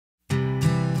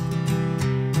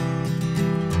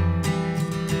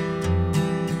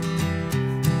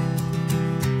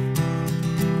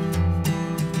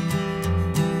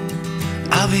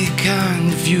be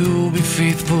kind if you'll be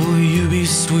faithful, you be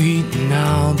sweet and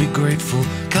I'll be grateful.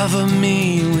 Cover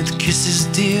me with kisses,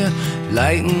 dear,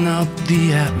 lighten up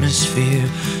the atmosphere.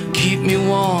 Keep me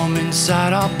warm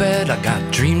inside our bed, I got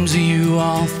dreams of you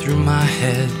all through my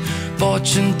head.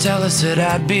 Fortune teller said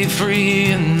I'd be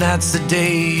free, and that's the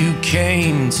day you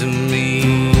came to me.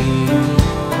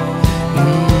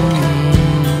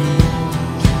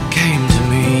 Came to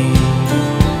me.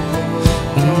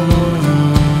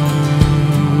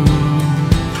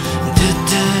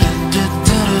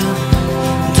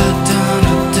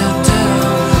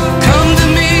 Come to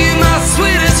me, my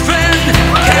sweetest friend.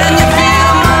 Can you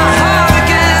feel my heart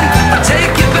again? I'll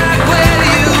take you back where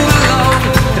you belong,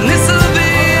 and this'll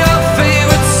be your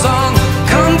favorite song.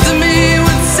 Come to me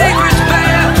with secrets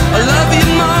bare. I love you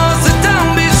more, so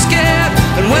don't be scared.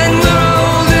 And when we're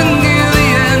old and near the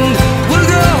end, we'll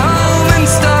go home and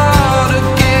start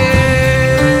again.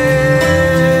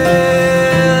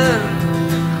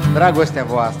 Dragostea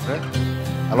voastră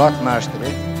a luat naștere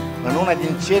în una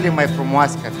din cele mai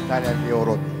frumoase capitale ale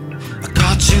Europei. I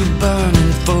got you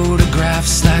burning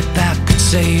photographs like that could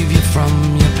save you from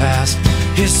your past.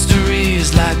 History is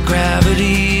like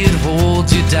gravity, it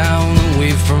holds you down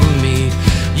away from me.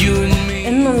 You and me.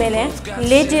 În numele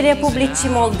Legii Republicii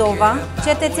Moldova,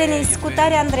 cetățenii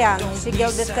Scutari Andrian și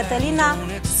Gheldăș Catalina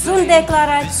sunt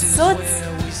declarați soți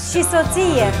și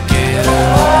soție.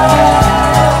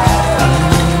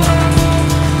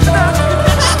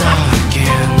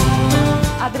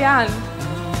 Andrian,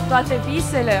 toate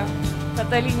visele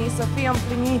Catalinii să fie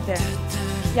împlinite,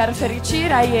 iar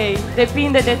fericirea ei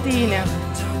depinde de tine.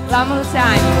 La mulți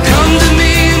ani! Come to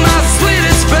me, my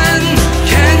sweetest friend.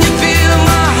 Can you feel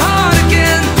my heart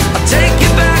again? I'll take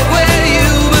you back where you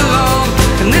belong,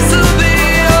 and this'll be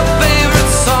your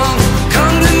favorite song.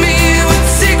 Come to me with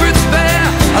secrets bare.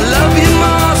 I love you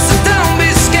more, so don't be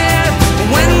scared.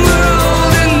 When we're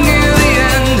old and near the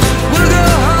end, we'll go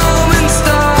home and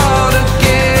start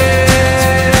again.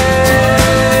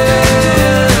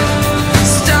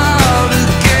 Start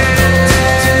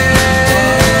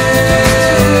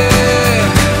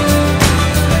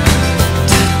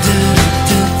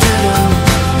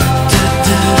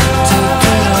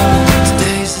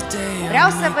Vreau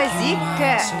să vă zic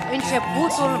că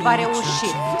începutul va reuși.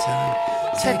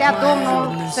 Să dea Domnul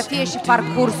să fie și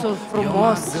parcursul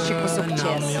frumos și cu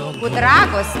succes. Cu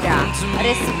dragostea,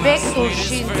 respectul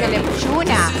și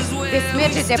înțelepciunea veți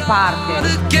merge departe.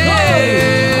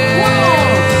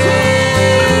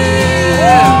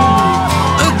 again.